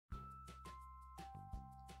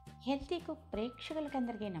Healthy cook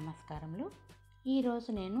ప్రేక్షకులకందరికీ నమస్కారములు. ఈరోజు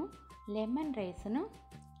నేను లెమన్ రైస్ను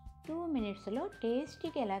 2 మినిట్స్లో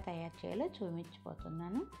టేస్టీగా ఎలా తయారు చేయాలో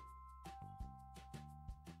చూపించబోతున్నాను.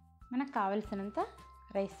 మనకు కావలసినంత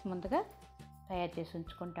రైస్ ముందుగా తయారు చేసి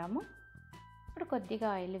ఉంచుకుంటాము. ఇప్పుడు కొద్దిగా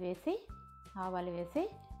ఆయిల్ వేసి ఆవాలు వేసి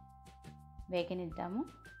వేగనిద్దాము.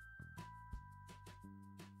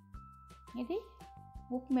 ఇది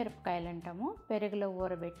ఉప్పు మిరపకాయలు అంటాము. పెరుగులో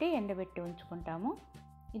ఊరబెట్టి ఎండబెట్టి ఉంచుకుంటాము.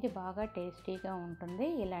 ఇది బాగా టేస్టీగా ఉంటుంది.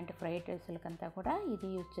 ఇలాంటి ఫ్రైడ్ రైస్లకంతా కూడా ఇది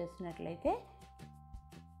యూజ్ చేసినట్లయితే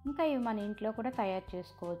ఇంకా ఇవి మన ఇంట్లో కూడా తయారు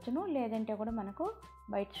చేసుకోవచ్చును. లేదంటే కూడా మనకు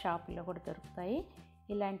బయట షాపుల్లో కూడా దొరుకుతాయి.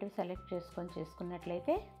 ఇలాంటివి సెలెక్ట్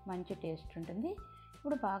చేసుకున్నట్లయితే మంచి టేస్ట్ ఉంటుంది.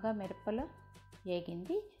 ఇప్పుడు బాగా మిరపలు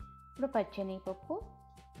వేగింది. ఇప్పుడు పచ్చెనగపప్పు,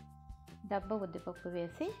 దబ్బ ఉద్దిపప్పు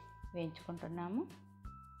వేసి వేయించుకుంటున్నాము.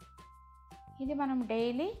 ఇది మనం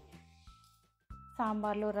డైలీ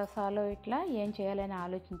సాంబార్లు, రసాలు ఇట్లా ఏం చేయాలని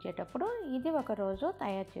ఆలోచించేటప్పుడు ఇది ఒకరోజు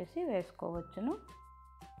తయారు చేసి వేసుకోవచ్చును.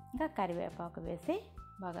 ఇంకా కరివేపాకు వేసి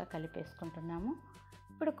బాగా కలిపేసుకుంటున్నాము.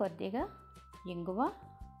 ఇప్పుడు కొద్దిగా ఇంగువ,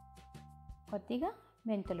 కొద్దిగా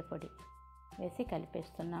మెంతుల పొడి వేసి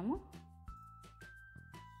కలిపేస్తున్నాము.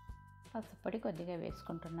 పసుపు పొడి కొద్దిగా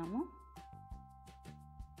వేసుకుంటున్నాము.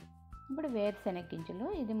 ఇప్పుడు వేరుశెనగ గింజలు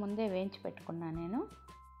ఇది ముందే వేయించి పెట్టుకున్నాను నేను.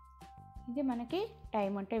 ఇది మనకి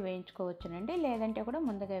టైం ఉంటే వేయించుకోవచ్చునండి. లేదంటే కూడా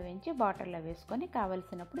ముందుగా వేయించి బాటిల్లో వేసుకొని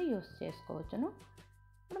కావలసినప్పుడు యూస్ చేసుకోవచ్చును.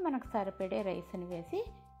 ఇప్పుడు మనకు సరిపడే రైస్ని వేసి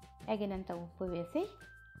తగినంత ఉప్పు వేసి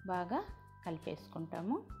బాగా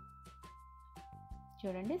కలిపేసుకుంటాము.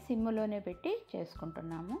 చూడండి, సిమ్లోనే పెట్టి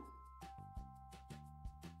చేసుకుంటున్నాము.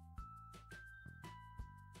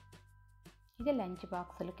 ఇది లంచ్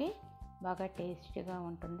బాక్సులకి బాగా టేస్టీగా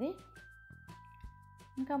ఉంటుంది.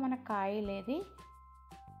 ఇంకా మన కాయలేది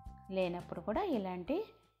లేనప్పుడు కూడా ఇలాంటి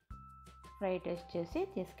ఫ్రైడ్ రైస్ చేసి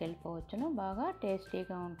తీసుకెళ్ళిపోవచ్చును. బాగా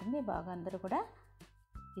టేస్టీగా ఉంటుంది. బాగా అందరూ కూడా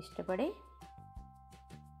ఇష్టపడి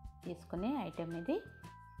తీసుకునే ఐటెం ఇది.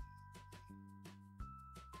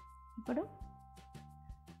 ఇప్పుడు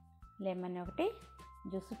లెమన్ ఒకటి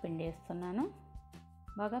జ్యూస్ పిండేస్తున్నాను.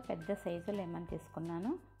 బాగా పెద్ద సైజు లెమన్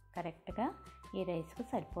తీసుకున్నాను. కరెక్ట్గా ఈ రైస్కి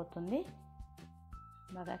సరిపోతుంది.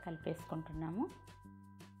 బాగా కలిపేసుకుంటున్నాము.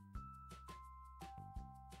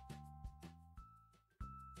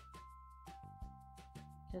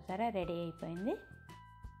 చూసారా, రెడీ అయిపోయింది.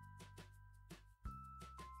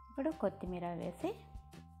 ఇప్పుడు కొత్తిమీర వేసి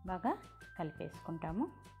బాగా కలిపేసుకుంటాము.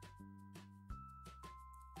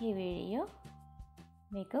 ఈ వీడియో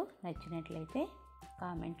మీకు నచ్చినట్లయితే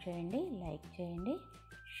కామెంట్ చేయండి, లైక్ చేయండి,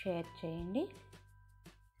 షేర్ చేయండి.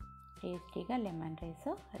 టేస్టీగా లెమన్ రైస్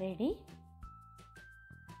రెడీ.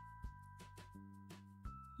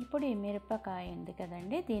 ఇప్పుడు ఈ మిరపకాయ ఉంది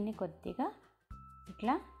కదండి, దీన్ని కొద్దిగా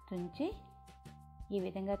ఇట్లా తుంచి ఈ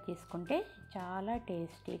విధంగా తీసుకుంటే చాలా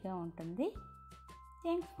టేస్టీగా ఉంటుంది.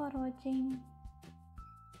 Thanks for watching.